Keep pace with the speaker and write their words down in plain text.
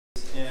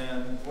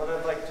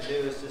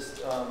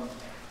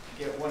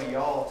get one of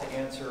y'all to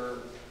answer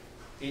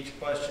each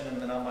question,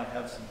 and then I might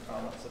have some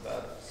comments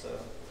about it. So,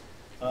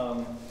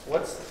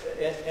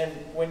 and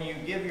when you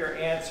give your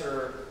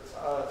answer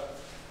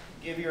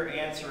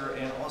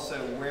and also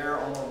where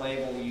on the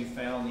label you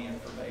found the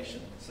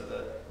information so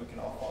that we can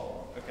all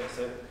follow. Okay,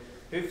 so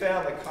who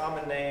found the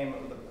common name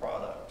of the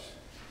product?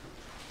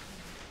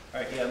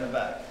 All right, yeah, in the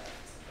back.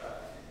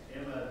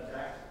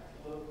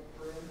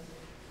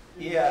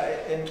 Yeah,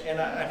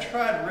 and I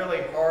tried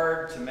really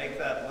hard to make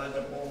that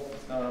legible,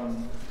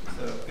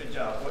 so good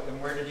job.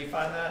 And where did you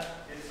find that?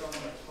 It's on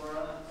the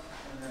front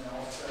and then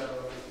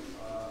also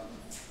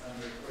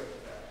under quick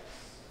facts.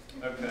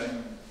 Okay,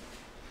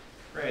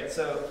 great.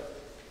 So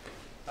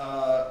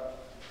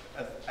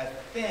I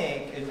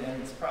think, and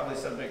it's probably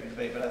subject to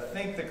debate, but I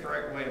think the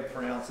correct way to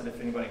pronounce it, if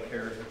anybody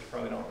cares, which you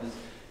probably don't, is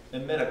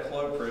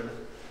imidacloprid.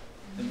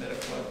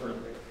 Imidacloprid.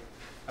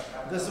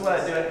 This is what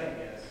I do.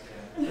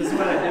 This is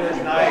what I do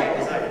at night,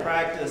 is I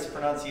practice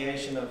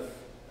pronunciation of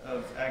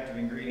active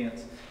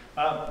ingredients.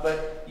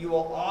 But you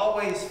will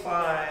always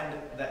find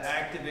the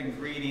active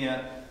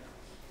ingredient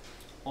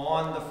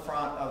on the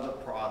front of the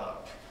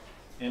product.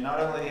 And not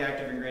only the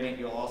active ingredient,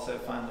 you'll also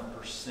find the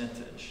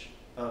percentage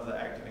of the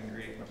active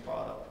ingredient in the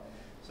product.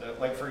 So,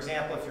 like for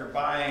example, if you're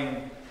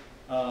buying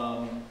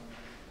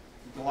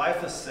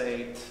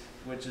glyphosate,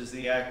 which is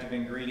the active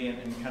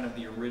ingredient in kind of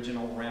the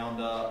original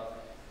Roundup,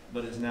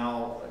 but is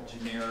now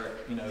generic,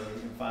 you know, you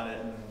can find it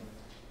in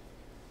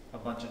a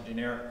bunch of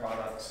generic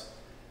products.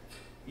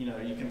 You know,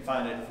 you can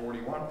find it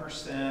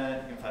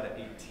 41%, you can find it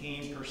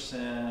 18%,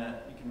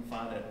 you can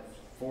find it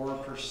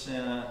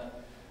 4%.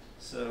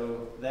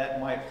 So that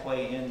might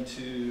play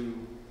into,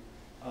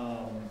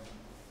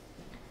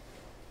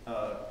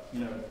 you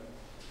know,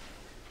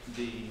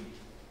 the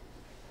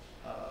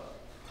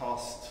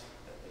cost.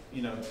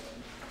 You know,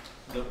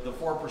 the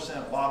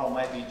 4% bottle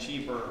might be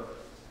cheaper,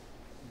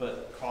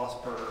 but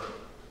cost per,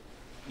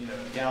 you know,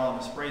 gallon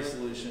of spray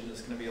solution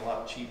is going to be a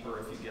lot cheaper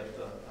if you get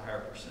the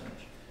higher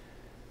percentage.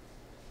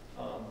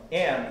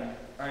 And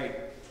all right,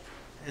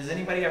 has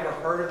anybody ever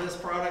heard of this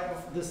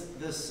product, this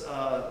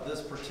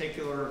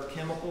particular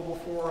chemical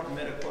before,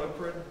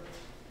 imidacloprid?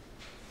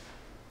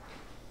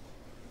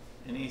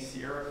 Any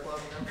Sierra Club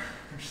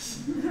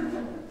members?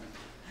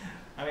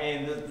 I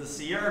mean, the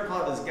Sierra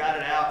Club has got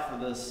it out for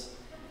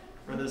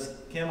this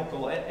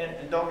chemical,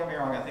 and don't get me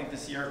wrong, I think the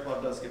Sierra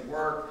Club does good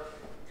work.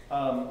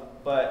 And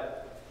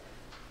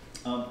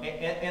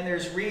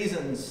there's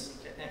reasons,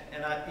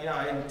 and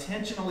I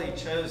intentionally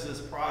chose this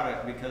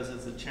product because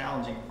it's a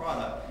challenging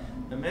product.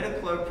 The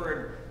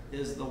imidacloprid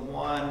is the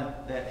one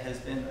that has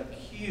been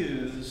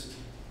accused,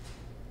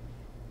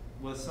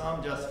 with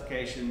some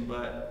justification,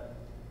 but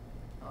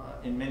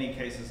in many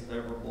cases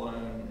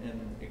overblown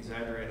and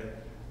exaggerated,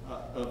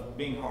 of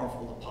being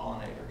harmful to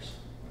pollinators.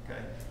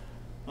 Okay,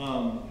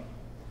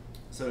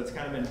 so it's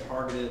kind of been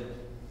targeted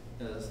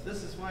as,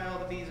 this is why all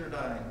the bees are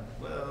dying.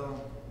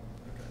 Well,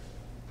 okay.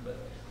 But,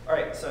 all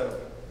right, so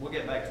we'll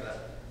get back to that.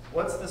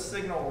 What's the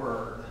signal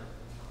word?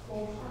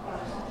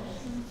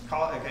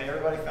 Okay,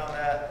 everybody found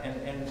that?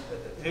 And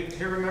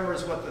who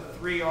remembers what the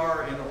 3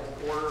 are in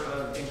order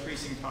of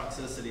increasing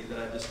toxicity that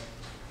I just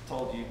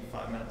told you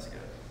 5 minutes ago?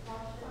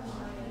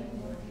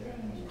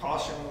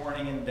 Caution,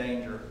 warning, and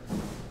danger.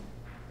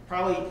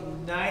 Probably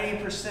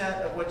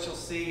 90% of what you'll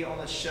see on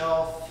the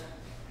shelf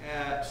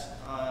at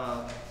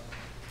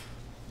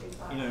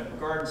you know,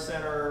 Garden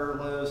Center,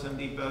 Lowe's, Home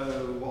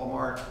Depot,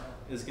 Walmart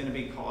is going to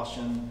be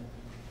caution.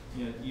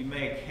 You know, you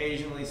may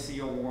occasionally see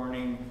a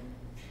warning.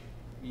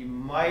 You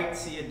might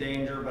see a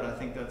danger, but I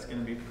think that's going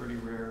to be pretty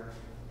rare.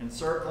 And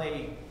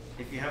certainly,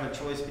 if you have a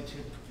choice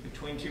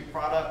between 2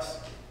 products,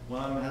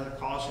 one of them has a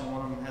caution,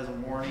 one of them has a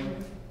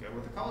warning, go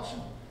with the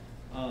caution.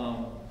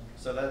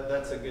 So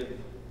that's a good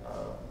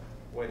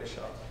way to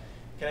shop.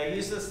 Can I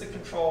use this to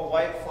control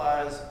white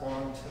flies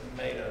on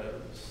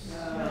tomatoes?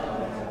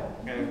 No.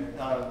 Okay.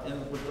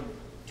 And with the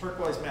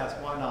turquoise mask,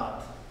 why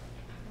not?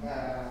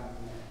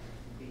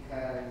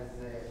 Because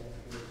it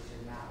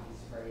should not be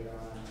sprayed on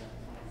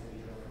plants that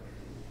you don't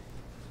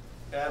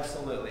produce.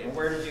 Absolutely. And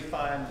where did you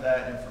find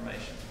that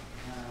information?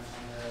 On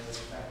the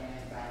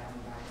second, back to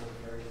the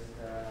first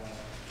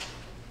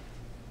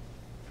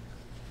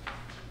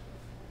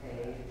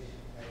page,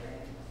 I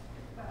think.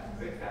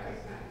 Quick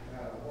facts.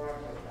 Or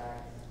quick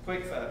facts.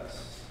 Quick facts.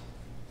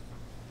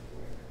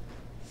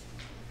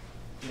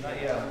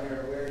 Yeah.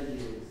 Where to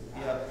use.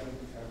 Yeah.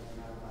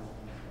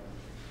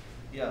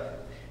 Yeah.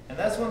 And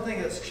that's one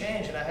thing that's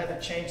changed, and I had to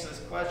change this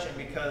question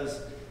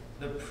because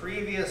the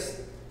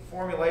previous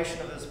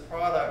formulation of this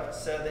product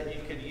said that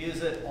you could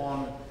use it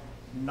on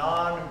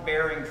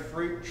non-bearing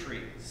fruit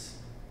trees.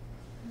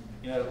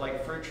 You know,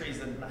 like fruit trees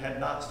that had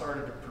not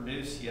started to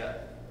produce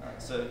yet.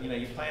 So, you know,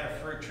 you plant a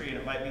fruit tree and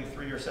it might be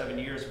 3 or 7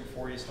 years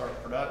before you start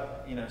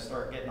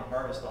start getting a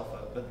harvest off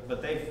of it.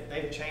 But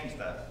they've changed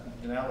that.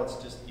 Now it's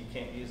just, you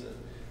can't use it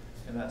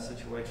in that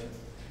situation.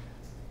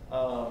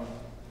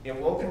 It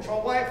will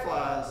control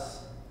whiteflies,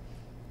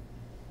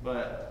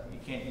 but you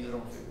can't use it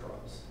on food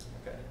crops.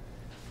 Okay.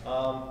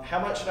 How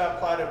much should I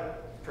apply to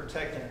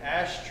protect an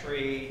ash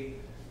tree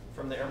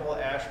from the emerald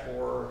ash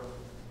borer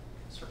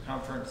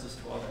circumference is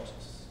 12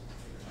 inches?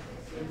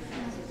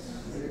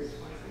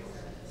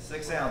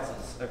 6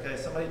 ounces. Okay,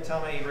 somebody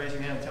tell me, raise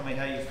your hand and tell me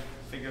how you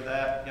figure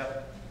that.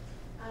 Yep.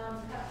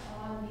 On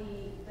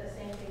the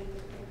same thing with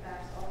the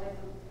kickbacks, all the way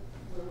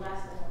to the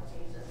last one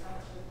change, that's how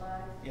much we buy.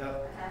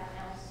 Yep. A half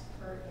ounce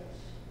per inch,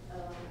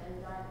 and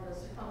the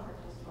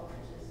circumference was 12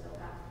 inches, so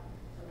half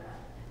of that.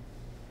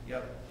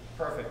 Yep.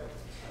 Perfect.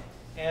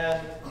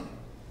 And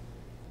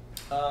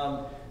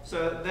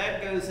so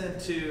that goes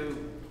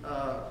into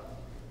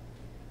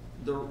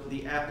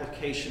the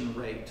application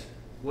rate.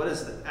 What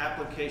is the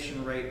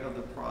application rate of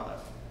the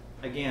product?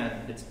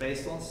 Again, it's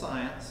based on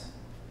science.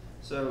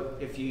 So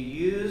if you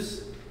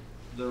use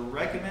the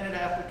recommended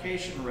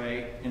application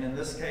rate, and in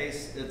this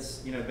case, it's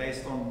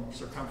based on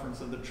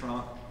circumference of the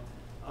trunk.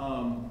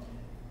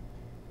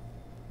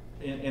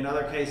 In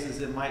other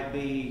cases, it might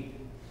be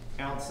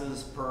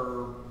ounces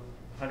per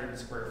 100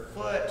 square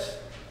foot.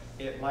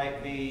 It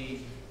might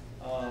be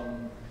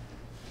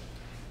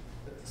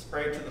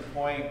sprayed to the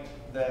point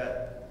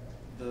that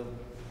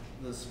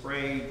the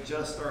spray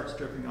just starts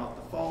dripping off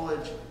the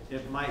foliage.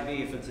 It might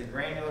be, if it's a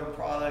granular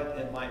product,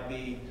 it might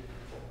be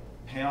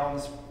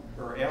pounds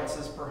or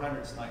ounces per 100.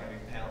 It's not going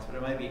to be pounds, but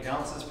it might be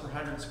ounces per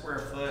 100 square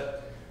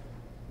foot.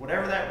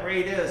 Whatever that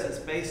rate is, it's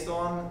based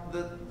on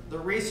the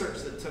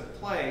research that took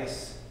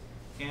place.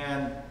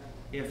 And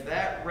if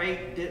that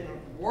rate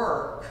didn't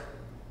work,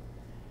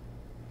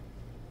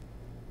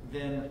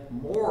 then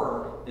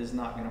more is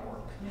not going to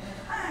work.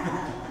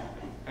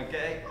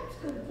 Okay?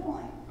 That's a good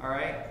point. All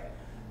right?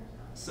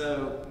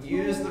 So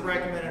use the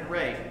recommended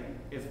rate.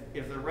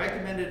 If the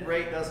recommended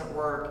rate doesn't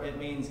work, it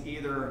means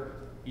either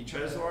you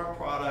chose the wrong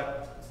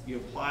product, you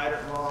applied it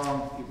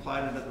wrong, you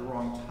applied it at the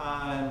wrong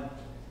time,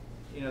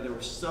 there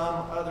was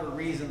some other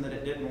reason that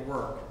it didn't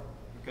work.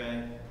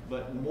 Okay?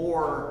 But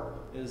more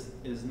is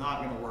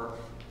not going to work.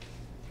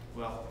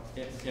 Well,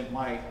 it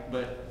might,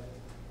 but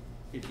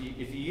if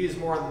you use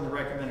more than the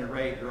recommended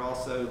rate, you're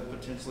also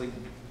potentially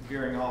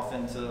veering off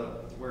into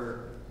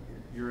where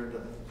you're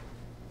into,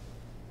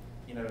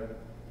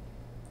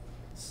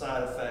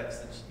 side effects,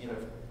 that,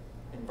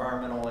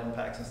 environmental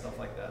impacts and stuff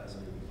like that. So.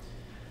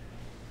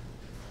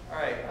 All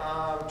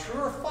right,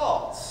 true or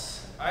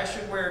false? I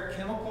should wear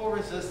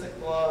chemical-resistant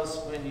gloves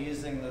when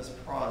using this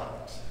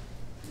product.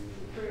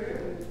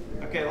 True.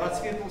 Okay, lots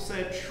of people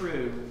said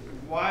true.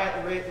 Why?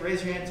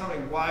 Raise your hand. Tell me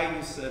why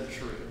you said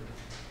true.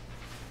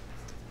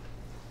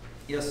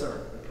 Yes,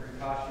 sir. The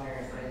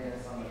precautionary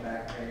statements on the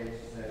back page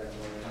said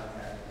when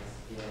contact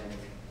with skin,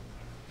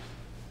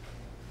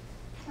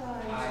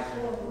 eyes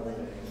are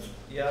closed.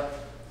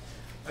 Yep.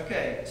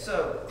 Okay,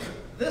 so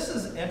this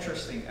is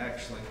interesting,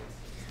 actually.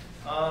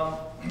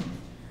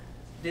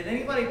 Did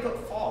anybody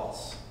put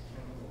false?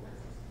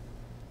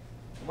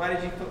 Why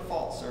did you put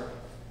false, sir?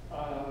 I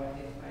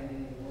didn't find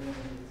any women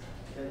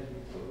that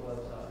you put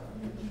gloves on.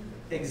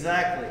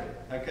 Exactly.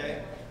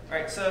 Okay. All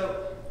right.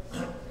 So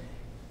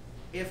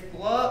if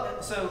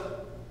gloves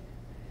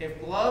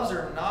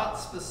are not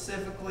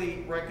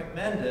specifically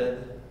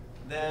recommended,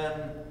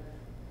 then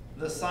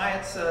the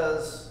science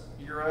says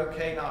you're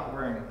okay not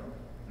wearing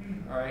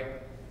them. All right.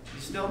 You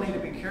still need to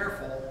be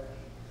careful,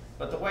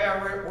 but the way I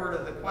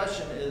worded the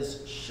question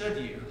is, should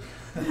you?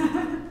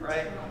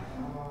 Right?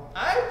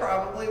 I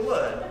probably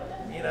would.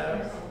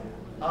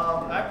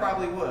 I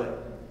probably would,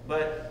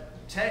 but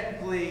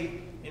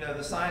technically,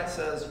 the science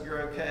says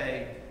you're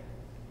okay,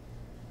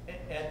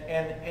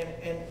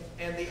 and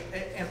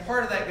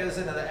part of that goes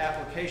into the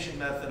application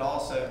method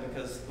also,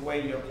 because the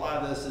way you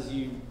apply this is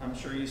I'm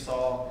sure you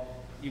saw,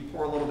 you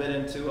pour a little bit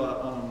into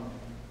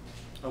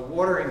a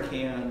watering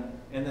can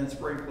and then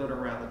sprinkle it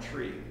around the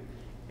tree.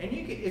 And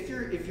if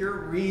you're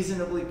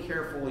reasonably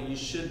careful, you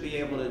should be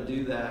able to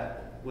do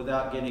that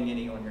without getting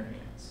any on your hands.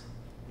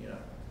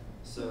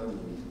 So,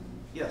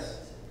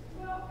 yes.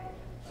 Well,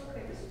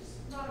 okay, this is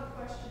not a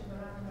question, but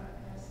I'm going to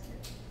ask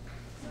it.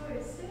 So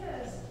it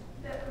says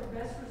that for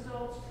best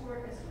results, pour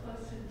it as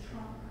close to the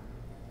trunk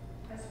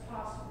as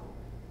possible.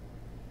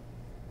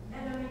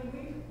 And I mean,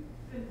 we've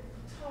been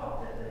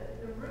taught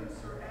that the roots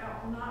are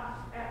out,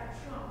 not at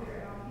the trunk,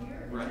 they're out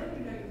here. Right.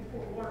 And then you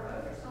pour water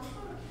over. So I'm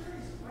sort of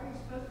curious, why are you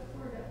supposed to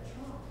pour it at the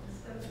trunk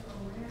instead of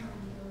around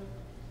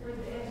where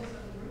the edges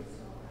of the roots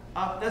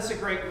are? That's a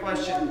great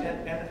question,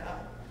 and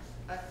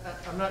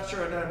I'm not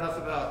sure I know enough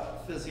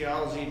about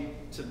physiology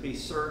to be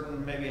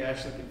certain. Maybe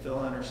Ashley could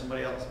fill in or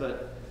somebody else,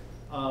 but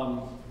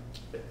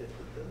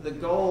the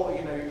goal,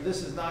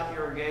 this is not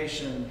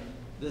irrigation.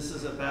 This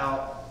is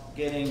about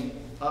getting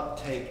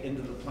uptake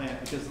into the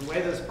plant, because the way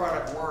this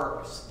product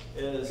works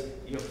is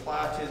you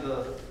apply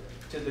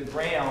to the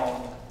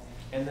ground,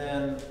 and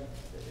then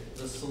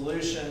the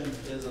solution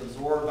is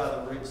absorbed by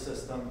the root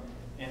system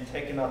and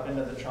taken up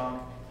into the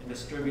trunk and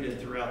distributed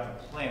throughout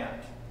the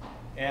plant.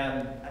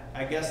 And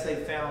I guess they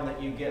found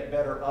that you get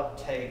better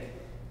uptake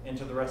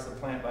into the rest of the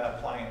plant by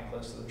applying it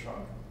close to the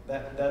trunk.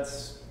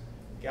 That's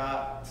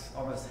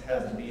almost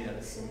has to be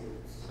it.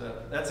 So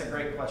that's a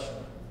great question.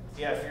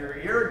 Yeah, if you're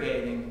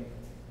irrigating,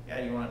 yeah,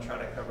 you want to try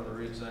to cover the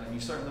root zone, and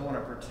you certainly want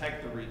to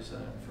protect the root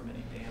zone from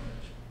any damage.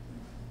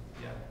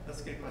 Yeah,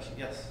 that's a good question.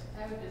 Yes?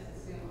 I would just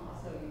assume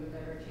also you have a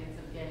better chance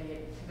of getting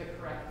it to the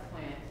correct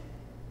plant.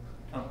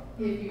 Oh.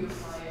 If you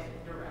apply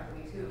it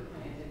directly to the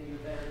plant, then you have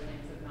a better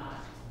chance of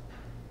not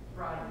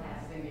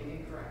broadcasting it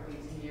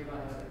incorrectly to nearby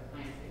other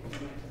plants if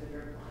you went to the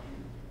drip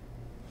line.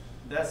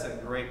 That's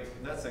a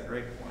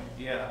great point.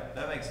 Yeah,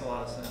 that makes a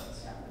lot of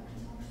sense.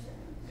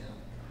 Yeah.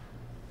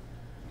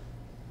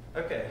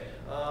 Okay.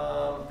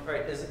 All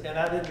right. And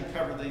I didn't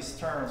cover these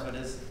terms, but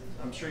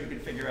I'm sure you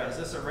could figure out, is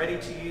this a ready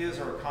to use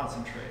or a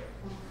concentrate?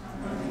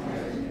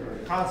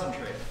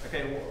 Concentrate.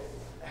 Okay. Well,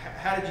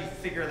 how did you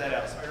figure that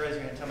out? Somebody raise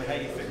your hand and tell me how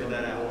you figured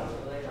that out. On the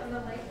label.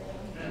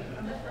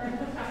 Okay.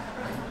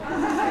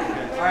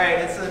 All right.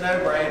 It's a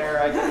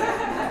no-brainer.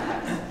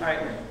 All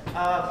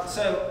right.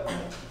 So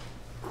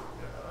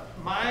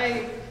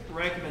my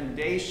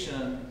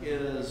recommendation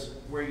is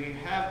where you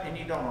have, and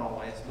you don't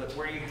always, but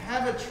where you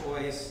have a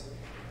choice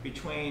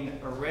between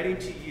a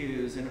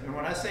ready-to-use, and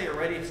when I say a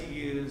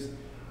ready-to-use,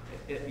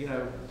 a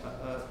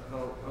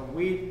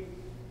weed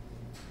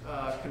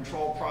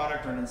control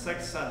product or an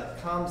insecticide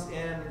that comes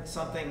in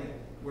something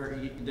where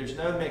there's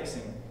no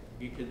mixing.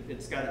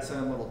 It's got its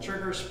own little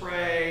trigger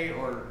spray,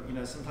 or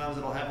sometimes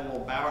it'll have a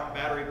little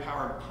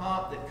battery-powered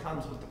pump that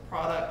comes with the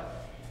product.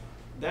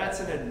 That's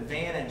an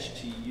advantage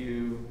to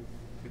you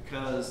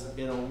because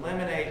it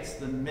eliminates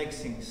the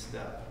mixing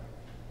step.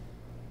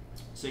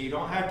 So you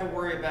don't have to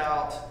worry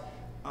about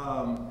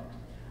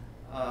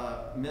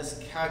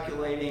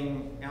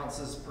miscalculating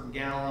ounces per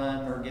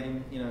gallon or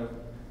getting,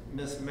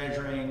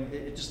 mismeasuring.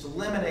 It just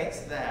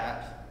eliminates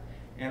that.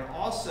 And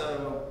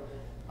also,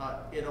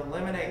 it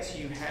eliminates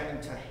you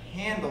having to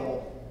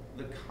handle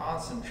the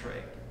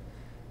concentrate.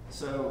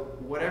 So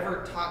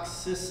whatever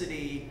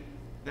toxicity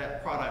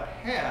that product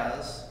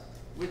has,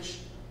 which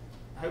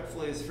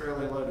hopefully is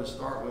fairly low to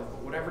start with,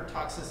 but whatever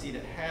toxicity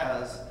it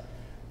has,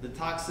 the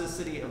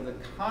toxicity of the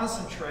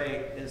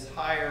concentrate is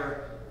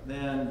higher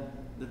than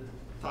the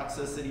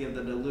toxicity of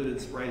the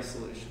diluted spray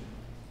solution.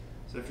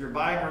 So if you're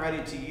buying a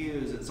ready to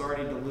use, it's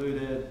already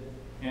diluted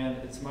and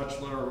it's much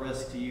lower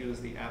risk to you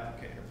as the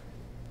applicator.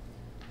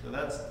 So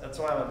that's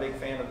why I'm a big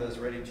fan of those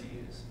ready to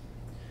use.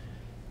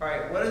 All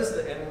right,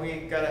 and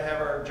we got to have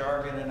our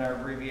jargon and our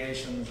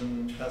abbreviations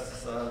and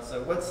pesticides.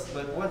 So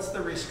what's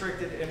the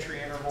restricted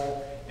entry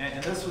interval?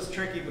 And this was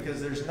tricky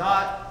because there's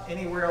not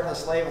anywhere on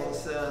this label that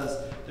says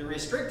the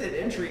restricted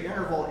entry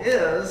interval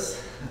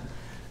is,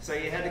 so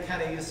you had to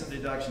kind of use some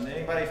deduction. Did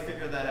anybody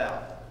figure that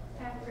out?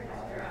 After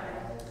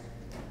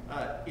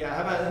Yeah,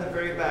 how about in the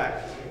very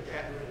back?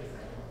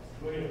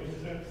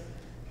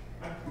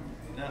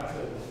 No.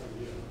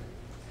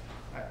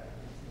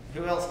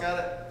 Who else got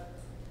it?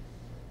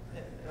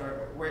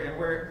 Or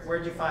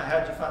where'd you find?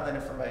 How'd you find that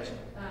information?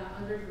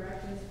 Under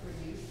directions for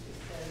use, it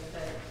says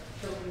that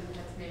children's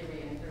pets may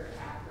re-enter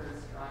after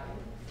it's dried.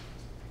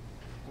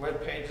 What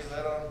page is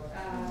that on?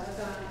 That's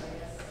on, I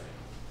guess,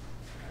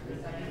 the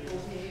second full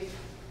page.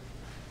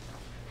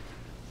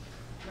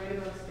 Right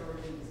above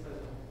storage and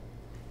disposal.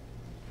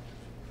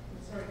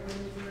 I'm sorry,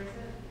 where is it?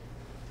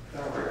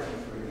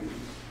 Directions for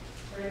use.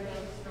 Right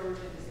above storage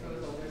and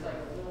disposal, there's like a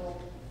little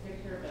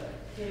picture of a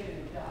kid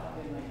and a dog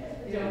in my head.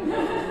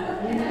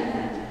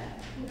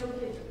 No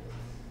kids.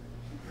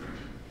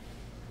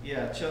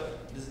 Yeah,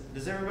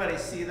 does everybody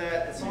see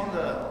that? It's on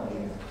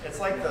it's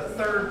like the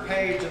third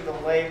page of the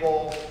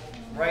label,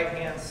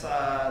 right-hand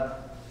side,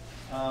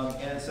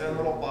 and it's in a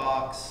little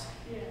box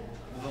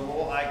with a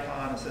little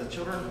icon. It says,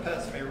 children and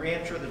pets may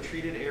re-enter the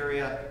treated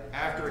area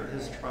after it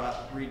has dried.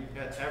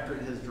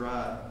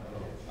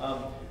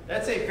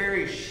 That's a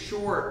very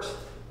short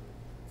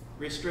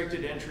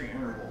restricted entry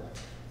interval.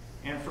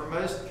 And for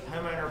most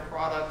homeowner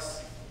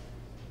products,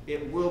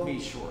 it will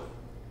be short.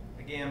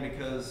 Again,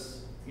 because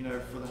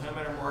for the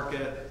homeowner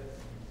market,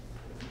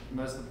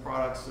 most of the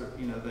products are,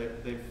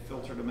 they've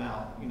filtered them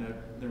out.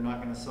 They're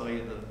not going to sell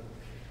you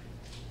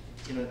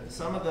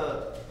some of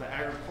the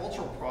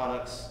agricultural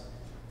products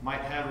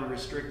might have a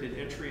restricted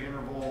entry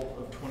interval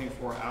of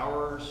 24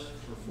 hours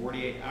or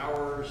 48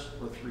 hours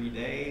or 3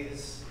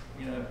 days.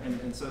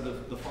 And so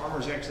the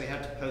farmers actually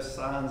have to post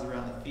signs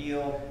around the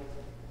field.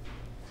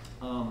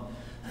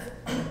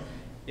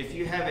 If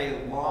you have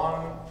a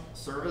lawn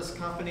service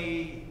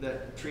company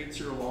that treats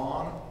your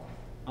lawn,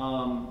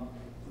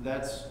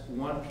 that's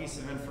one piece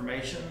of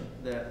information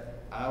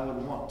that I would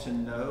want to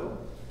know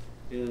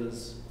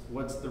is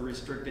what's the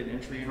restricted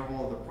entry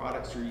interval of the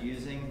products you're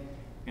using,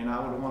 and I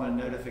would want a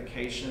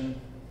notification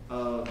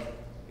of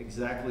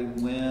exactly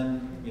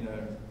when,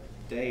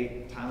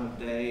 date, time of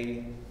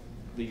day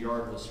the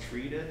yard was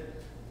treated,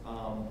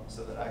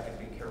 so that I could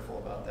be careful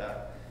about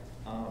that.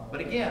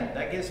 But again,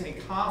 that gives me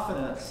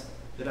confidence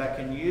that I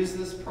can use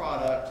this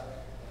product,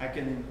 I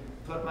can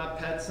put my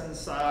pets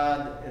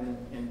inside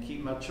and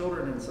keep my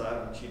children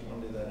inside, which you'd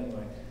want to do that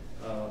anyway,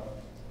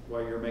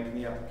 while you're making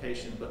the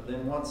application. But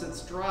then once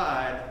it's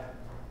dried,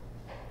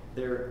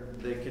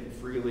 they can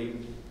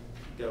freely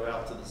go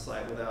out to the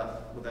site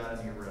without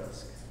any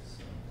risk.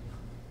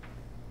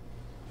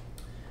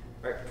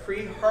 All right,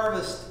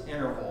 pre-harvest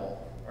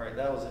interval. All right,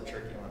 that was a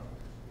tricky one.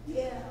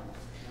 Yeah.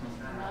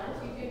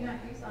 You do not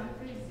use on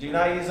food. Do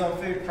not use on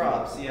food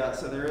crops. Yeah,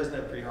 so there is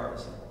no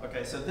pre-harvest interval.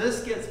 Okay, so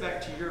this gets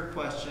back to your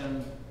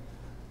question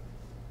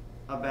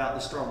about the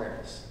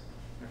strawberries.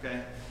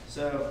 Okay,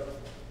 so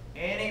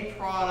any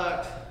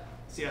product,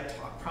 see, I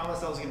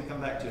promised I was going to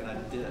come back to it, and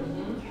I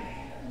didn't.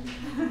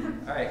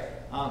 All right,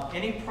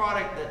 any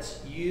product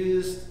that's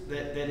used,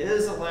 that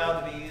is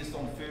allowed to be used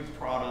on food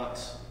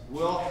products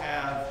will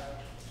have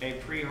a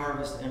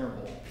pre-harvest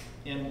interval.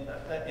 And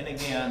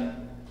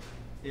again,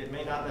 it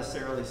may not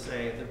necessarily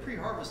say the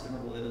pre-harvest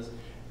interval is,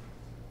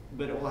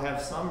 but it will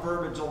have some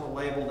verbiage on the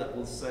label that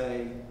will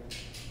say,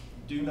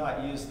 do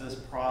not use this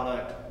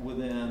product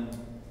within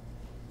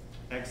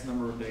X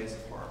number of days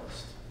of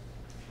harvest.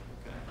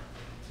 Okay,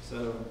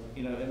 so,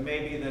 you know, it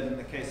may be that in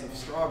the case of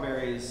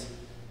strawberries,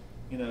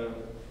 you know,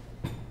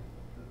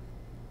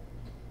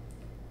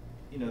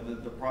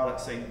 the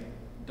products say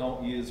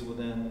don't use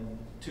within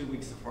 2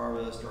 weeks of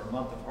harvest or a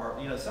month of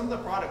harvest. You know, some of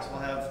the products will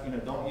have, you know,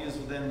 don't use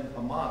within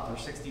a month or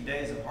 60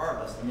 days of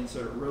harvest. I mean,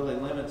 so it really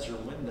limits your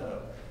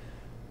window.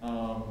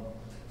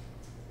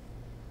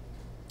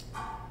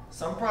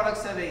 Some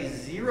products have a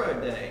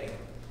 0-day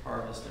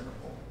harvest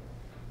interval,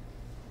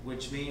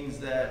 which means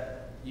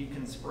that you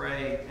can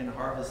spray and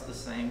harvest the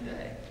same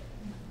day.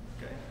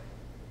 Okay.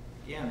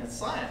 Again, it's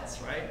science,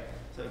 right?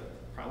 So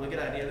probably a good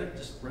idea to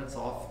just rinse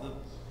off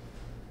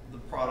the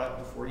product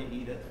before you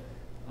eat it,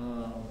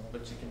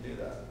 but you can do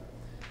that.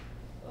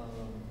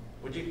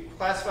 Would you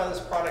classify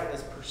this product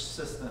as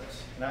persistent?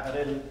 And I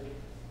didn't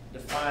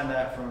define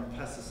that from a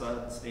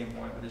pesticide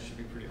standpoint, but it should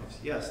be pretty obvious.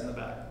 Yes, in the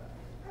back.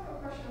 I have a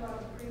question about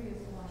the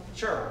previous one.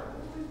 Sure.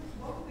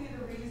 What would be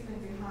the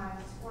reasoning behind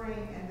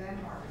spraying and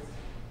then harvesting?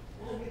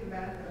 What would be the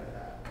benefit of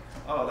that?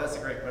 Oh, that's a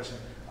great question.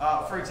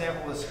 For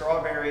example, with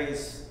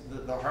strawberries,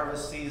 the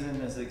harvest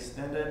season is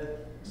extended.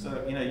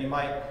 So, you know, you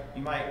might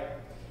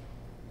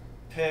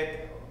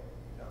pick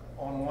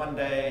on one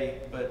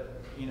day,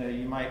 but, you know,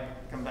 you might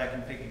come back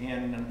and pick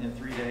again in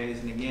 3 days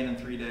and again in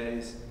 3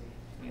 days.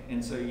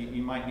 And so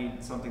you might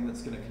need something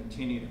that's going to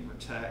continue to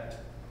protect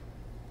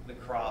the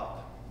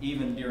crop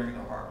even during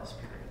the harvest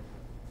period.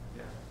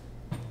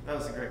 Yeah, that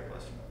was a great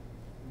question.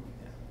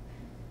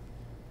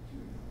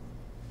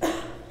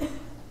 Yeah.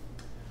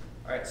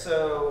 All right,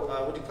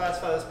 so would you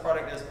classify this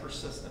product as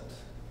persistent?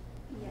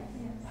 Yes.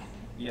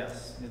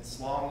 Yes, it's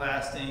long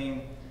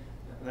lasting.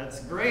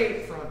 That's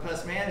great from a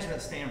pest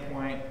management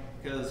standpoint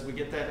because we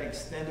get that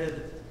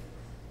extended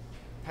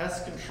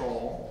pest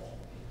control.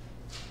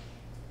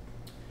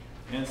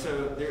 And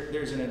so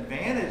there's an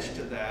advantage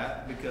to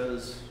that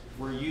because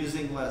we're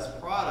using less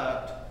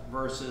product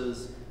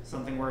versus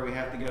something where we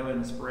have to go in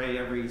and spray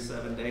every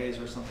 7 days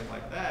or something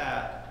like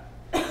that.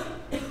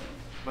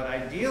 But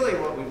ideally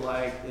what we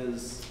like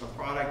is a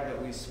product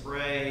that we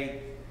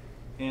spray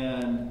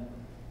and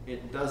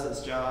it does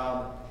its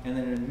job and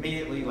then it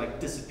immediately like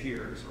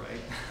disappears, right?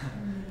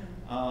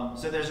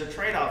 So there's a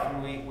trade-off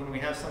when we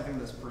have something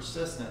that's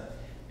persistent.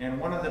 And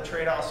one of the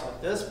trade-offs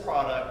with this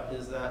product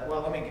is that,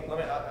 well, I'll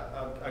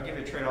give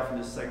you a trade-off in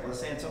just a second.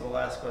 Let's answer the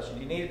last question.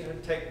 You need to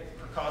take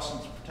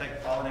precautions to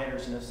protect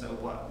pollinators, and if so,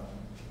 what?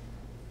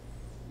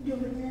 Do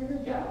it in the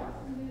dark.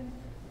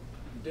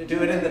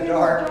 Do it in the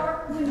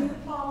dark. When your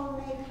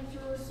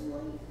pollinators are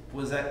asleep.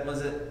 Was that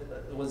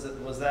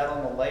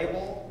on the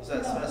label? Was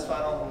that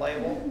specified on the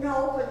label?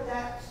 No, but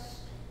that's,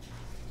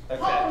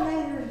 Okay.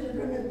 pollinators are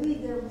gonna be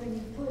there when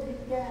you put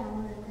it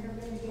down, and they're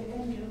gonna get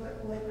into it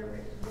whether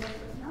it's wet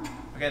or not.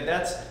 Okay,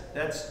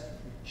 that's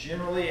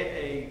generally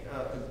a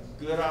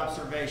good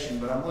observation,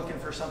 but I'm looking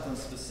for something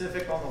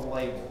specific on the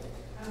label.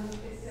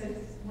 It says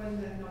when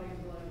they're not in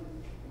bloom.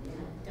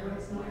 When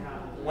it's not in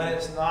bloom. When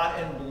it's not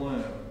in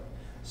bloom.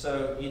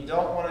 So you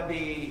don't want to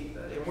be,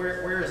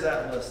 where is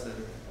that listed?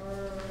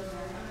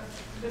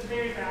 The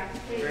very back.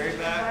 Very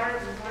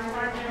back?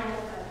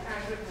 Environmental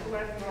hazard,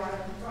 left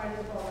right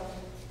above.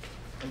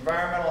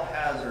 Environmental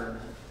hazard.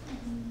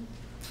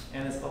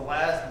 And it's the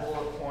last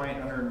bullet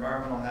point under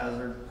environmental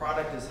hazard.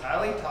 Product is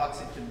highly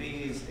toxic to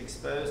bees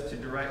exposed to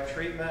direct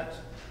treatment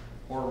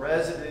or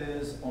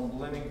residues on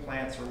blooming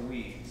plants or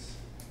weeds.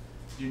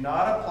 Do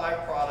not apply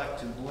product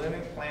to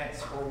blooming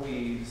plants or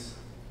weeds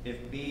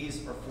if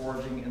bees are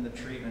foraging in the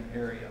treatment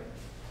area.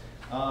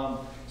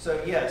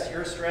 So yes,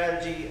 your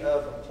strategy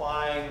of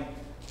applying,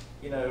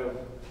 you know,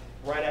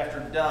 right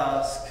after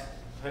dusk,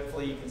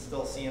 hopefully you can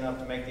still see enough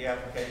to make the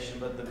application,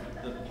 but the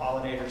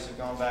pollinators have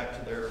gone back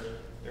to their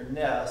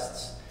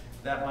nests.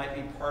 That might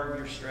be part of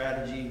your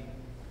strategy.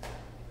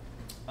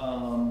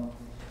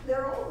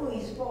 They're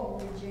always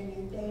foraging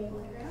in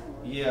daylight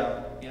hours.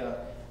 Yeah.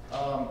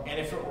 And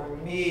if it were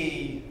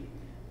me,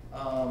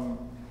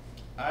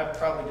 I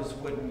probably just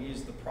wouldn't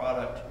use the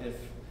product if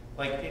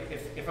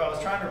I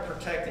was trying to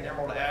protect an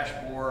emerald ash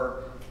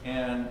borer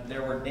and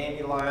there were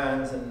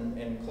dandelions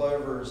and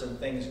clovers and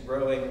things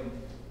growing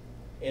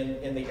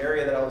in the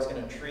area that I was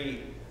going to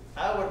treat,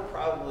 I would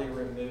probably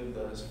remove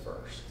those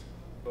first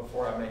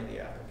before I made the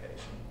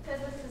application.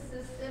 Because it's a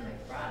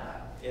systemic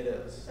product. It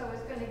is. So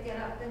it's gonna get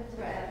up into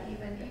that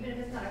even if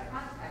it's not a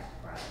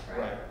contact product, right?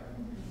 Right.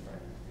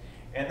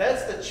 And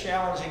that's the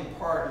challenging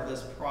part of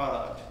this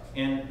product.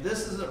 And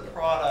this is a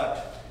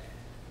product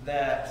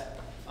that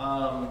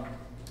I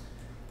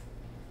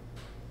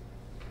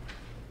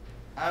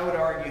would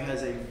argue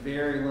has a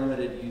very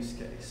limited use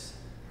case.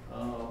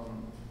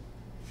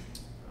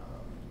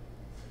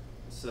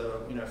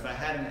 So, you know, if I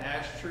had an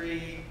ash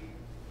tree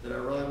that I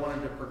really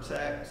wanted to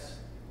protect,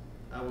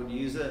 I would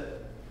use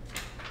it.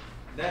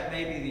 That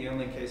may be the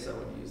only case I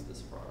would use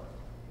this product.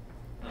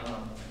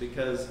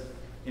 Because,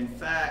 in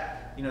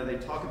fact, you know, they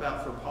talk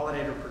about for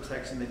pollinator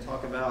protection, they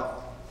talk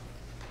about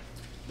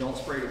don't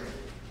spray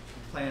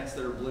plants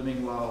that are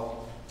blooming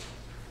while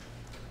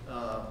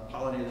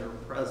pollinators are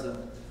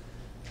present.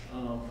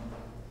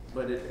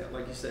 But it,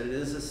 like you said, it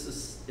is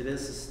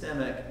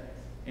systemic,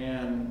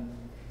 and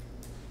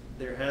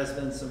there has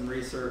been some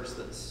research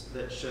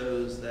that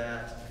shows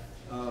that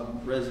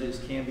residues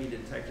can be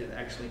detected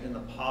actually in the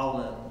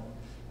pollen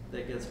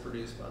that gets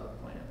produced by the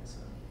plant. So,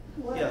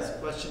 yes,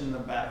 question in the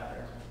back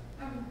there.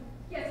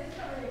 Yes, it's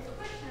not really a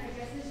question, I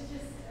guess, it's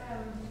just, I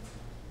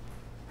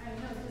don't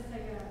know, just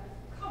like a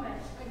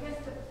comment. I guess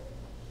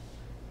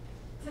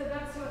so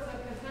that's what's a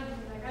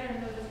consensus, like, I don't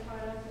know this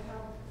product or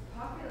how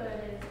popular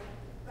it is,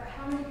 but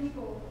how many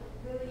people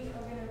really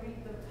are gonna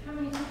read how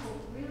many people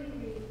really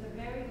read the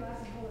very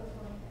last bullet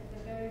point at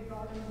the very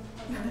bottom of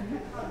the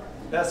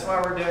product? That's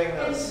why we're doing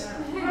this.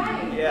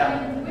 Right.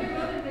 Yeah. And we're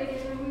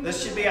motivated and we.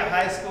 This should be a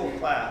high school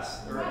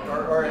class, or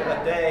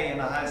a day in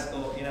a high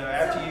school, you know,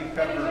 after So, you I mean,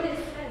 cover. when it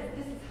says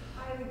this is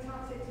highly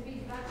toxic to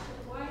bees,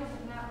 why is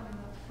it not on the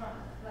front?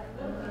 Like,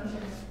 little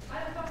pictures,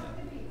 highly toxic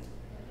to bees.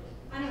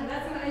 I know,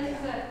 that's what I just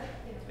said,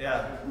 you know.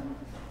 Yeah.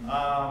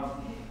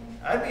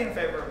 I'd be in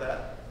favor of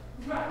that.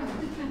 Right,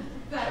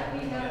 but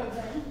we know that,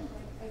 like,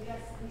 I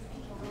guess these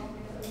people are all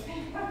going to be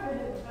covered,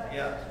 but.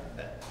 Yeah.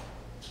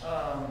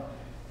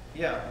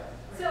 Yeah.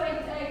 So I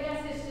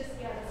guess it's just,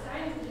 yeah, the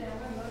science is there,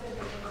 we're motivated,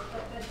 but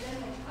the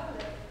general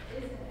public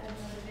isn't as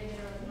motivated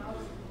or as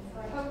knowledgeable. So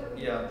I hope that we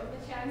Yeah. get the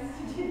chance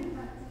to do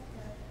that.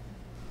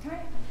 Can I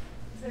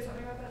say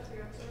something about that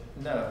too?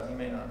 No, you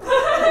may not.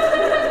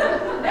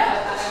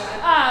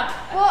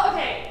 Well,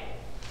 okay.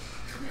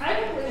 I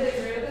completely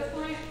agree with this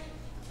point,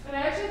 but I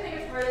actually think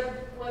it's part of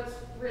what's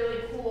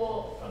really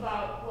cool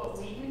about what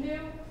we can do,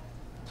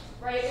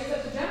 right? Is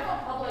that the general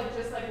public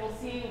just like will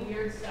see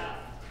weird stuff.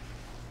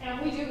 And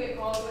we do get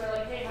calls that are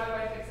like, hey, how do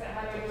I fix it?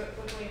 How do I do it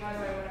quickly? How do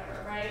I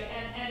whatever, right?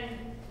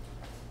 And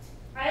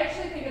I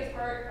actually think it's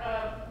part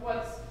of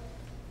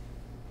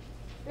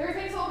there are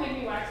things that will make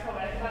me wax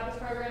poetic about this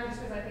program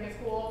just because I think it's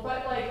cool,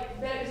 but like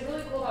that is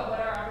really cool about what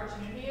our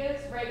opportunity is,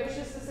 right? Which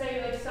is to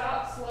say, like,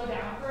 stop, slow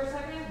down for a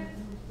second.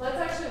 Let's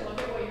actually look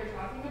at what you're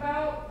talking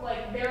about.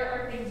 Like, there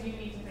are things you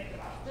need to think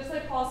about. Just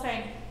like Paul's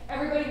saying,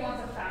 everybody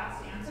wants a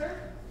fast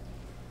answer.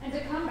 And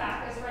to come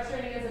back, as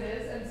frustrating as it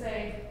is, and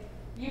say,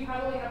 you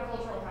probably have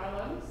cultural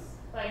problems,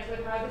 like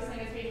with how this thing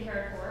is being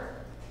cared for.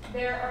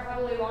 There are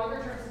probably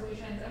longer term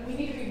solutions, and we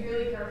need to be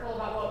really careful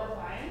about what we're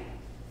buying.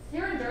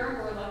 Here in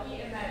Durham, we're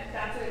lucky in that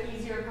that's an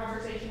easier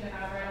conversation to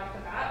have right off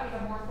the bat. We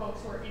have more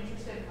folks who are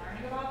interested in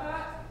learning about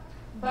that.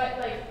 But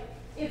like,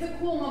 it's a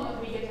cool moment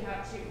we get to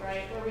have too,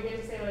 right? Where we get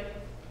to say like,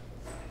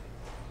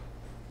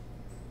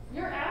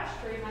 your ash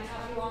tree might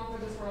not be long for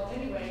this world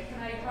anyway.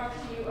 Can I talk to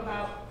you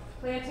about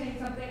planting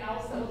something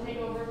else that will take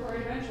over for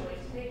it eventually?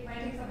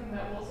 Planting something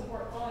that will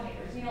support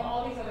pollinators. You know,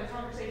 all these other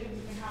conversations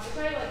you can have, which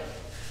I like.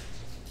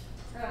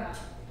 I don't know.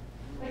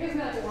 That gives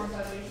me like a warm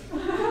fuzzy.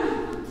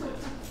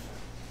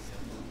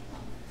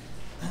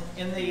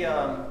 In the,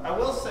 I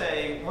will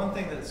say one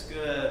thing that's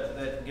good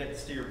that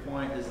gets to your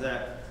point is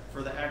that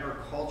for the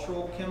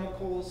agricultural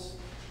chemicals,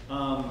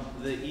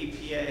 the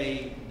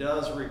EPA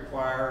does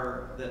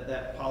require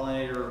that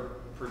pollinator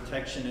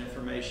protection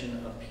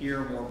information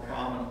appear more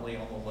prominently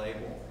on the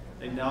label.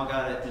 They've now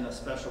got it in a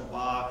special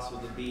box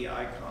with a bee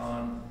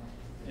icon,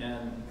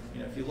 and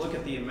you know, if you look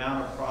at the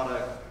amount of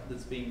product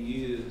that's being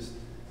used,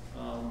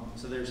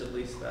 so there's at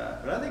least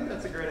that. But I think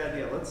that's a great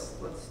idea. Let's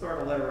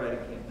start a letter writing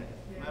campaign.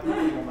 I'm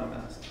working on my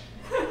mask.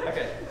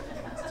 Okay,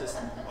 it's just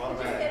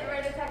automatic. Get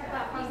ready to talk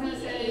about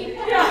PPE.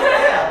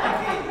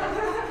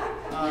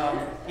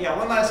 Yeah,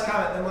 one last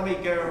comment, then let me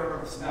go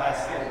over some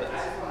last I little bit.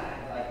 just want to,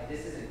 like,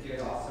 this is a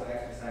good also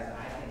exercise.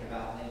 I think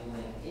about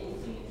labeling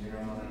anything in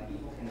general. Like,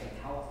 people can make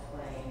health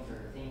claims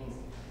or things,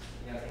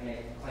 you know, can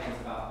make claims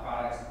about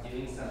products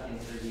doing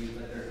something for you,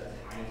 but there's a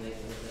tiny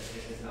label that says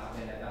this has not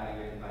been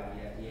evaluated by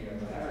the FDA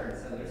or whatever. And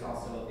so there's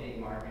also a big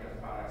market of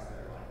products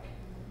that are like,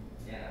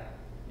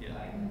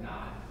 like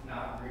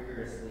not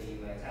rigorously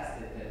like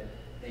tested, that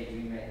they do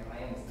make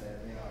claims that,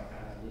 you know, are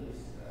kind of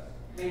loose.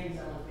 Made in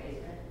someone's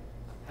basement.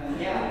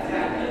 Yeah,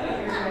 exactly. Like,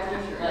 here's my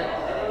t-shirt.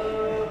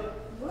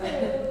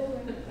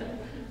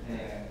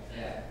 Anyway,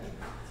 yeah,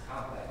 it's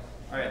complex.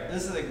 All right,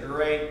 this is a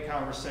great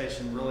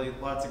conversation, really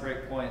lots of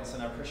great points,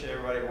 and I appreciate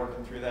everybody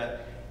working through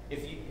that.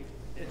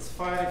 It's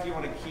fine if you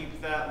want to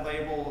keep that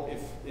label.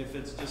 If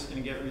it's just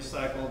going to get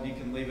recycled, you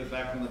can leave it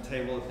back on the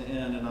table at the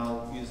end, and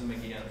I'll use them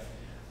again.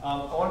 I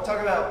want to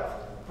talk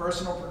about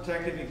Personal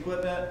protective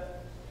equipment,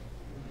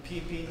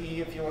 PPE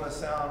if you want to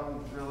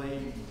sound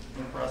really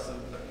impressive.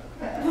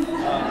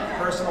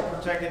 Personal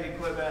protective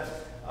equipment,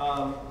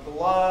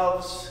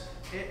 gloves.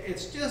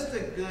 It's just a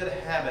good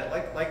habit.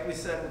 Like we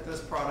said with this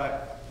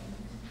product,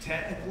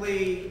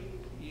 technically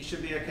you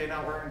should be okay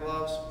not wearing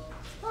gloves.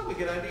 Probably a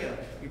good idea.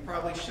 You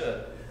probably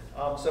should.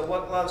 So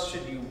what gloves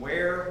should you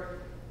wear?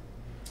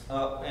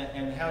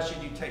 And how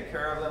should you take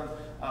care of them?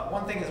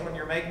 One thing is when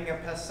you're making a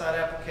pesticide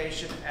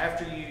application,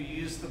 after you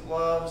use the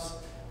gloves,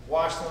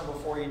 wash them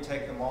before you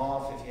take them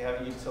off if you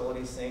have a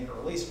utility sink, or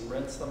at least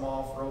rinse them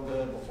off real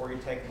good before you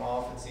take them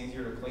off. It's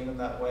easier to clean them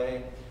that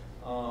way.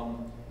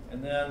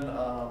 And then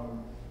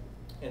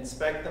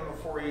inspect them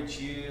before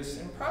each use,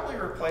 and probably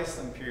replace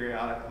them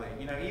periodically.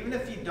 You know, even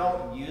if you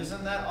don't use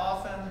them that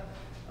often,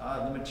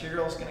 the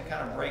material is going to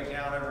kind of break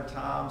down over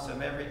time. So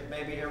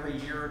maybe every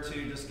year or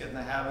two, just get in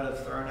the habit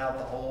of throwing out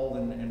the old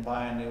and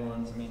buying new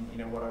ones. I mean, you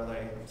know, what are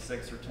they,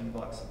 $6 or $10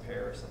 a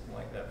pair or something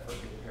like that for a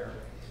good pair?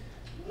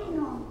 You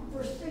know,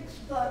 for $6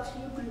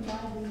 you can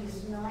buy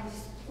these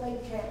nice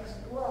latex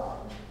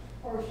gloves,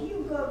 or if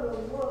you go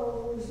to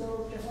Lowe's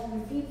or to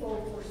Home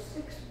Depot for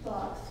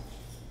 $6,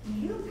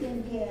 you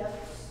can get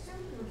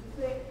super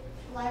thick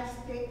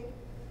plastic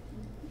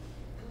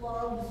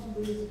gloves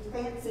with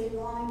fancy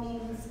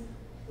linings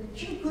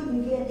that you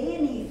couldn't get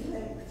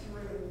anything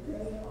through.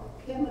 They are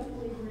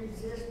chemically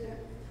resistant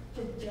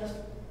to just,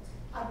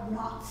 I've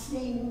not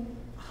seen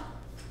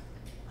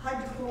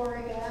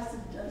hydrochloric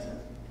acid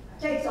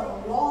takes a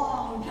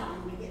long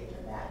time to get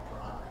to that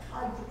product.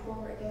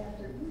 Hydrochloric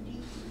acid would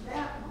eat through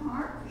that in a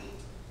heartbeat.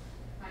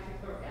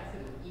 Hydrochloric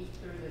acid would eat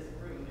through this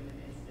room in an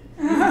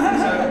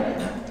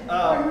instant.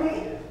 Pardon me?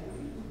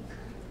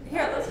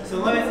 So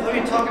let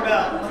me talk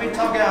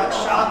about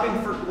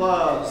shopping for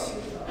gloves.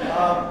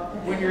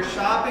 When you're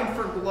shopping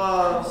for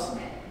gloves,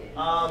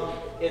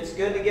 it's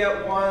good to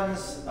get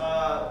ones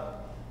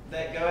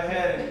that go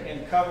ahead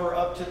and cover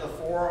up to the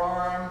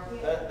forearm.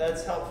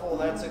 That's helpful.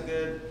 That's a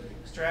good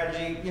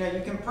strategy. You know,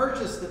 you can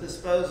purchase the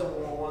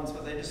disposable ones,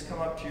 but they just come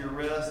up to your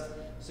wrist.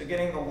 So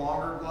getting the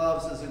longer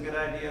gloves is a good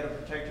idea to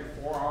protect your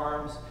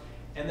forearms.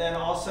 And then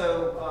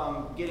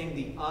also getting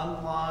the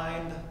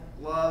unlined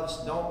gloves.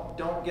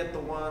 Don't get the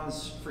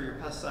ones for your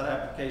pesticide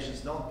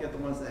applications. Don't get the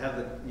ones that have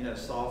the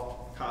soft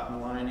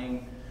cotton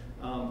lining,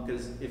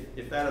 because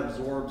if that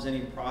absorbs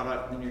any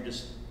product, then you're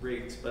just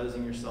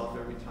re-exposing yourself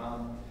every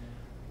time.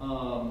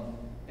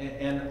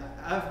 And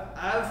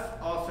I've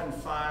often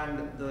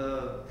find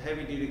the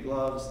heavy-duty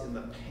gloves in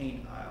the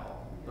paint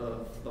aisle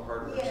of the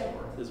hardware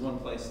store. Is one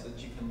place that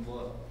you can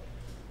look.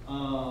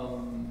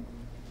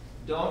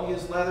 Don't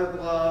use leather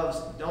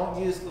gloves.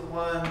 Don't use the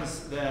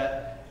ones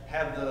that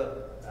have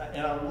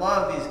and I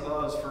love these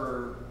gloves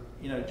for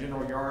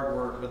general yard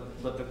work,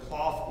 but the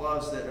cloth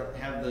gloves that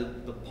have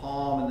the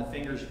palm and the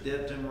fingers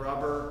dipped in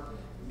rubber,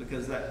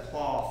 because that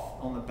cloth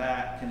on the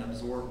back can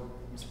absorb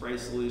spray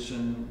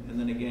solution, and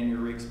then again you're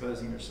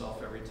re-exposing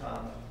yourself every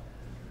time.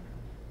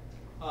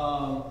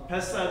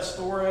 Pesticide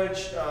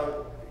storage,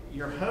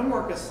 your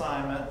homework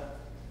assignment,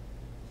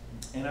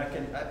 and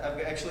I've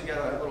actually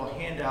got a little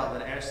handout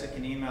that Ashley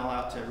can email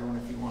out to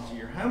everyone if you want to.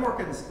 Your homework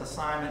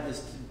assignment is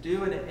to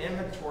do an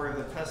inventory of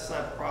the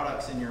pesticide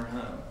products in your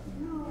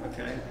home,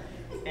 okay?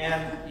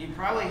 And you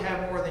probably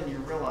have more than you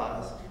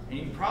realize, and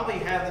you probably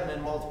have them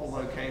in multiple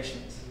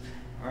locations,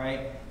 all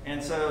right?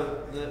 And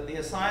so the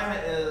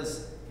assignment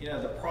is,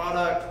 the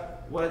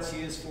product, what it's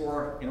used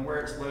for, and where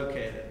it's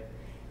located.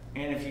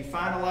 And if you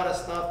find a lot of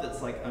stuff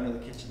that's like under the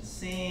kitchen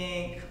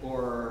sink,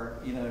 or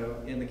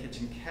in the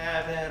kitchen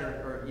cabinet,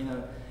 or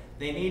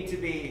they need to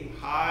be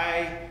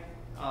high.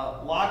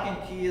 Lock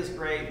and key is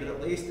great, but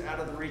at least out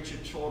of the reach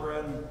of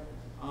children,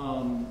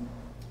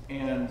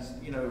 and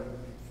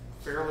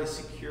fairly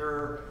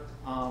secure.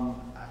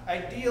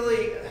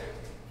 Ideally,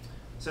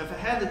 so if I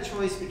had the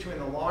choice between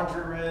the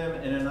laundry room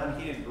and an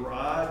unheated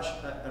garage,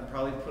 I'd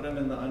probably put them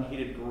in the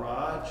unheated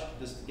garage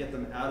just to get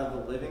them out of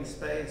the living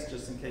space,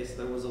 just in case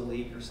there was a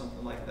leak or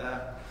something like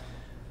that.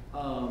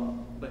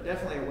 But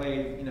definitely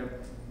away,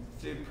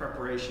 food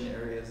preparation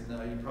areas,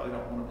 no, you probably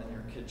don't want them in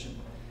your kitchen.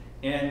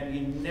 And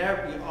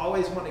you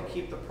always want to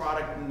keep the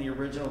product in the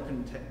original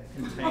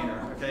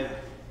container, okay?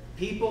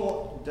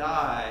 People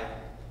die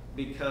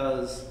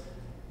because,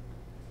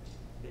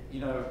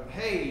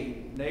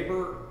 hey,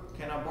 neighbor,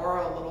 can I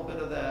borrow a little bit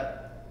of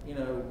that,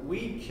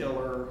 weed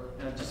killer,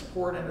 and just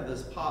pour it into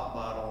this pop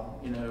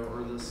bottle,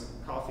 or this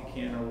coffee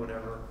can or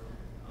whatever.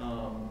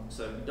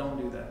 So don't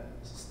do that.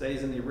 It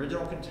stays in the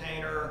original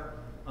container.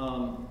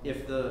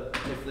 If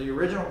the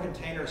original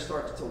container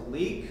starts to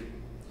leak,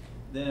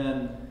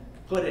 then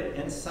put it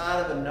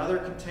inside of another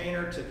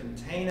container to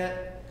contain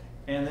it,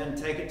 and then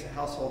take it to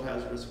household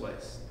hazardous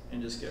waste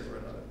and just get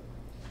rid of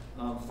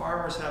it.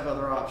 Farmers have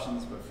other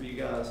options, but for you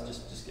guys,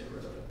 just get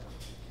rid of it.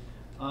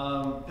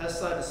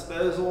 Pesticide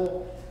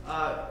disposal.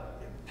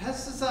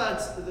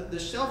 Pesticides, the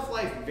shelf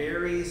life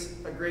varies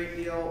a great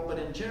deal, but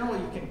in general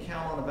you can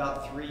count on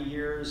about 3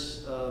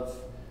 years of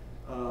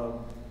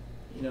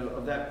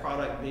that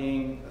product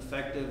being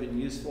effective and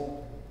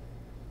useful.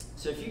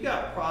 So if you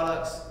got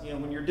products, you know,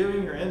 when you're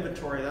doing your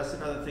inventory, that's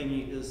another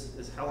thing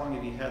is how long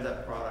have you had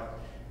that product?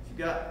 If you've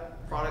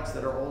got products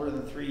that are older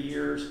than 3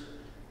 years,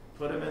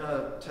 put them in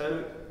a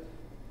tote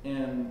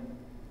and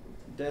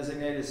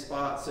designated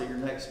spot so your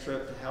next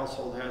trip to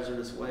household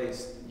hazardous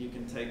waste, you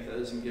can take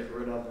those and get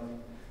rid of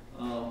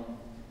them.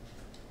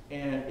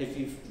 And if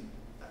you've,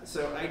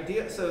 so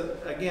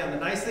again, the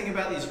nice thing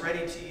about these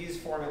ready-to-use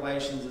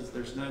formulations is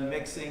there's no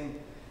mixing,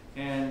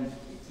 and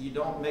you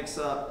don't mix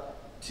up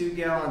 2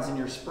 gallons in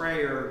your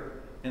sprayer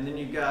and then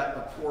you've got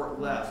a quart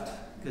left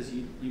because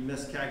you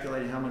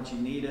miscalculated how much you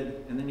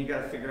needed, and then you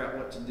got to figure out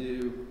what to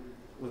do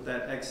with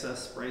that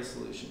excess spray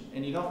solution.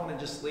 And you don't want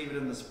to just leave it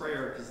in the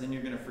sprayer because then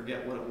you're going to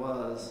forget what it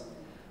was.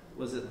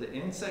 Was it the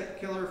insect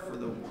killer for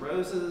the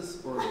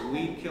roses or the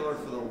weed killer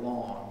for the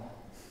lawn?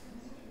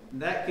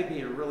 That could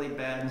be a really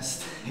bad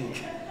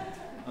mistake.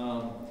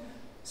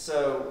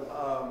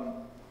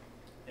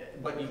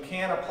 But you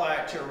can apply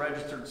it to a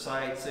registered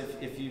site. So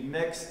if you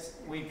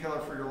mixed weed killer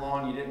for your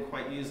lawn, you didn't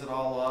quite use it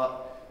all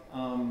up,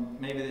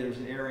 maybe there's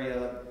an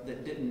area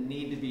that didn't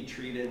need to be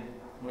treated,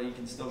 well, you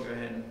can still go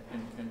ahead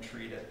and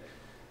treat it.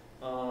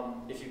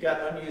 If you've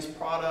got unused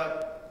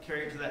product,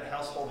 carry it to that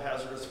household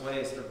hazardous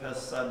waste or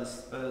pesticide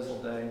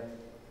disposal day.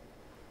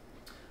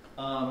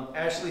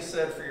 Ashley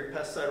said for your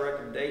pesticide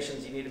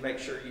recommendations, you need to make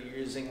sure you're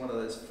using one of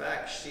those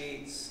fact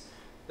sheets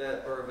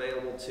that are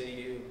available to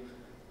you.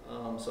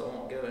 So I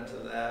won't go into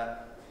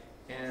that.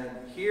 And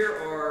here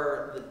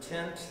are the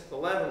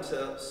 11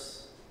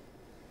 tips.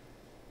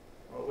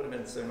 Well, it would have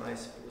been so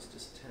nice if it was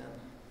just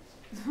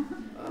 10.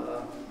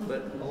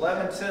 But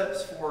 11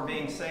 tips for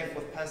being safe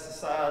with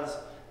pesticides.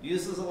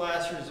 Use as a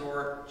last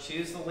resort.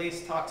 Choose the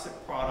least toxic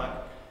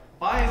product.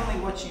 Buy only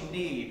what you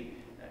need.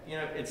 You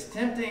know, it's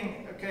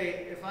tempting.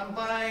 Okay, if I'm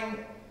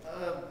buying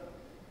a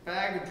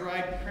bag of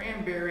dried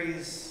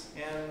cranberries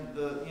and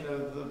the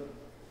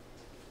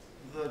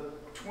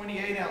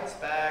 28-ounce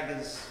bag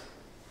is,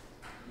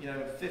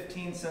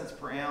 15 cents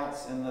per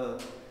ounce, and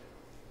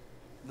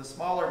the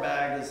smaller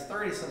bag is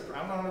 30 cents per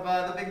ounce, I'm going to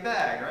buy the big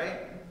bag,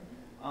 right?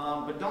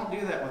 But don't do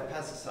that with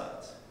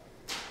pesticides.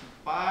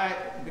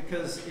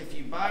 Because if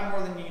you buy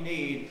more than you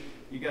need,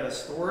 you got to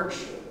store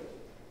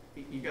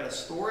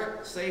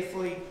it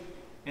safely,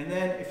 and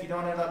then if you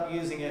don't end up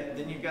using it,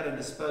 then you've got to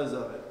dispose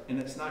of it. And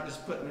it's not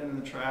just putting it in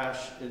the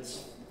trash,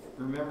 it's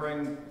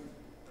remembering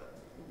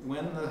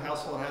when the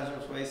household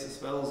hazardous waste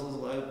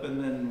disposal is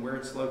open and where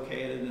it's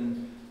located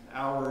and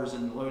hours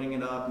and loading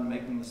it up and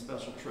making the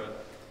special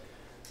trip.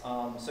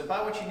 So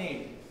buy what you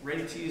need.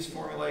 Ready-to-use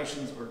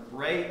formulations are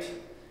great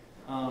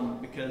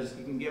because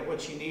you can get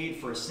what you need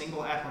for a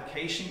single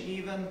application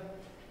even.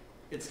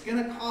 It's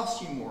going to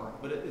cost you more,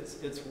 but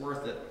it's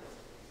worth it.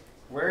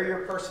 Wear your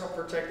personal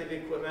protective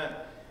equipment.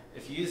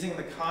 If you're using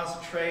the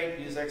concentrate,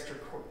 use extra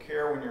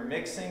care when you're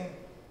mixing.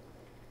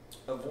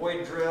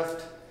 Avoid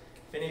drift.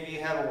 If any of you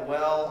have a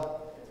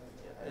well,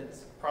 it's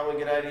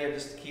probably a good idea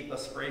just to keep a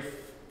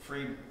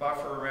spray-free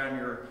buffer around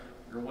your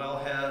well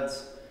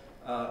heads.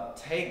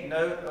 Take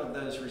note of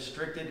those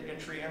restricted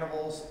entry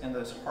intervals and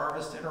those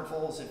harvest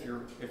intervals if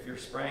you're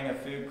spraying a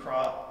food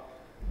crop.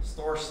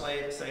 Store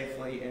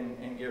safely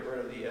and get rid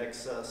of the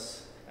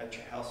excess at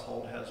your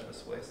household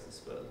hazardous waste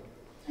disposal.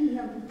 And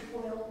number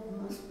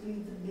 12 must be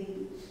the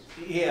bees.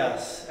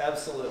 Yes,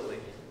 absolutely.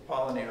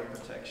 Pollinator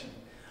protection.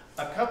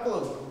 A couple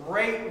of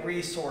great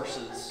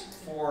resources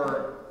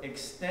for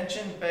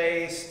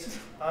extension-based,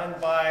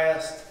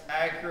 unbiased,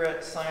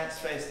 accurate,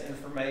 science-based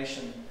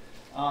information.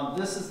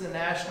 This is the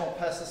National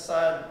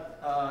Pesticide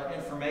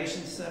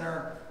Information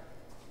Center.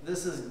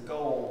 This is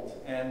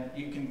gold, and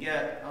you can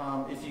get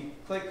if you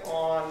click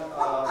on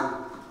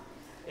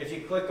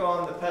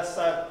the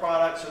pesticide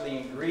products or the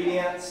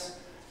ingredients,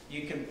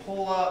 you can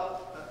pull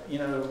up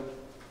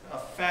a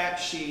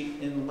fact sheet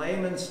in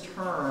layman's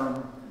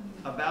term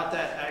about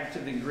that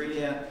active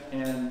ingredient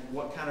and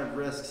what kind of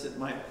risks it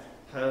might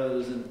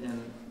pose,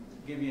 and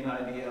give you an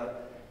idea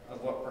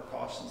of what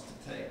precautions to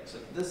take. So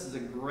this is a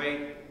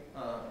great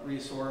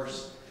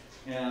resource,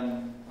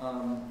 and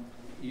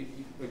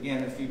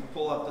again, if you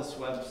pull up this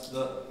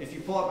if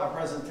you pull up my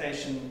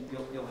presentation,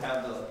 you'll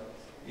have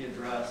the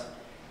address.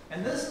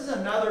 And this is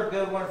another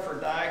good one for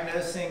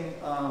diagnosing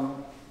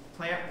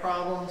plant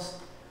problems.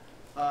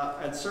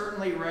 I'd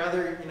certainly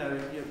rather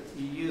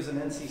you use an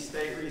NC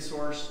State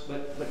resource,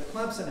 but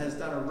Clemson has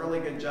done a really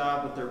good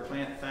job with their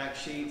plant fact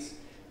sheets,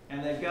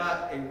 and they've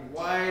got a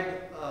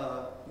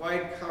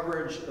wide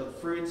coverage of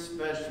fruits,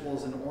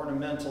 vegetables, and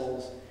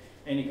ornamentals.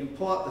 And you can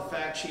pull up the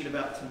fact sheet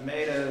about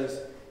tomatoes.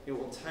 It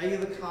will tell you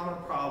the common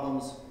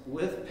problems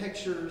with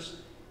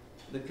pictures,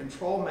 the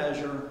control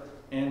measure,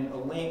 and a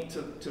link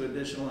to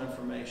additional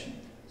information.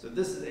 So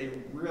this is a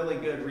really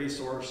good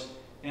resource.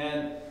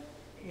 And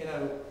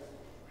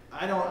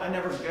I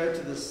never go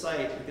to this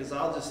site because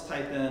I'll just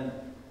type in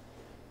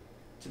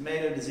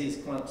tomato disease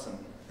Clemson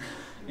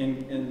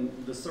in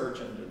the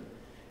search engine,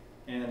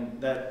 and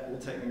that will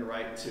take me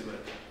right to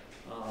it.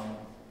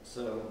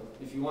 So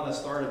if you want to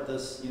start at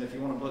this, if you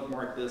want to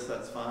bookmark this,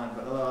 that's fine.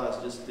 But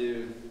otherwise, just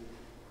do,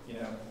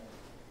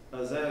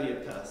 azalea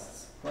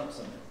pests,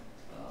 Clemson.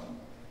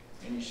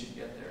 and you should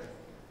get there.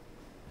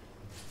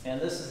 And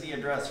this is the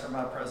address for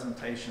my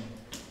presentation,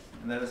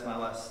 and that is my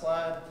last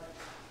slide.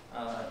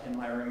 In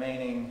my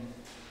remaining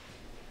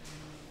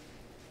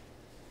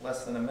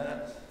less than a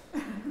minute,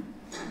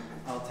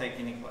 I'll take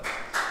any questions.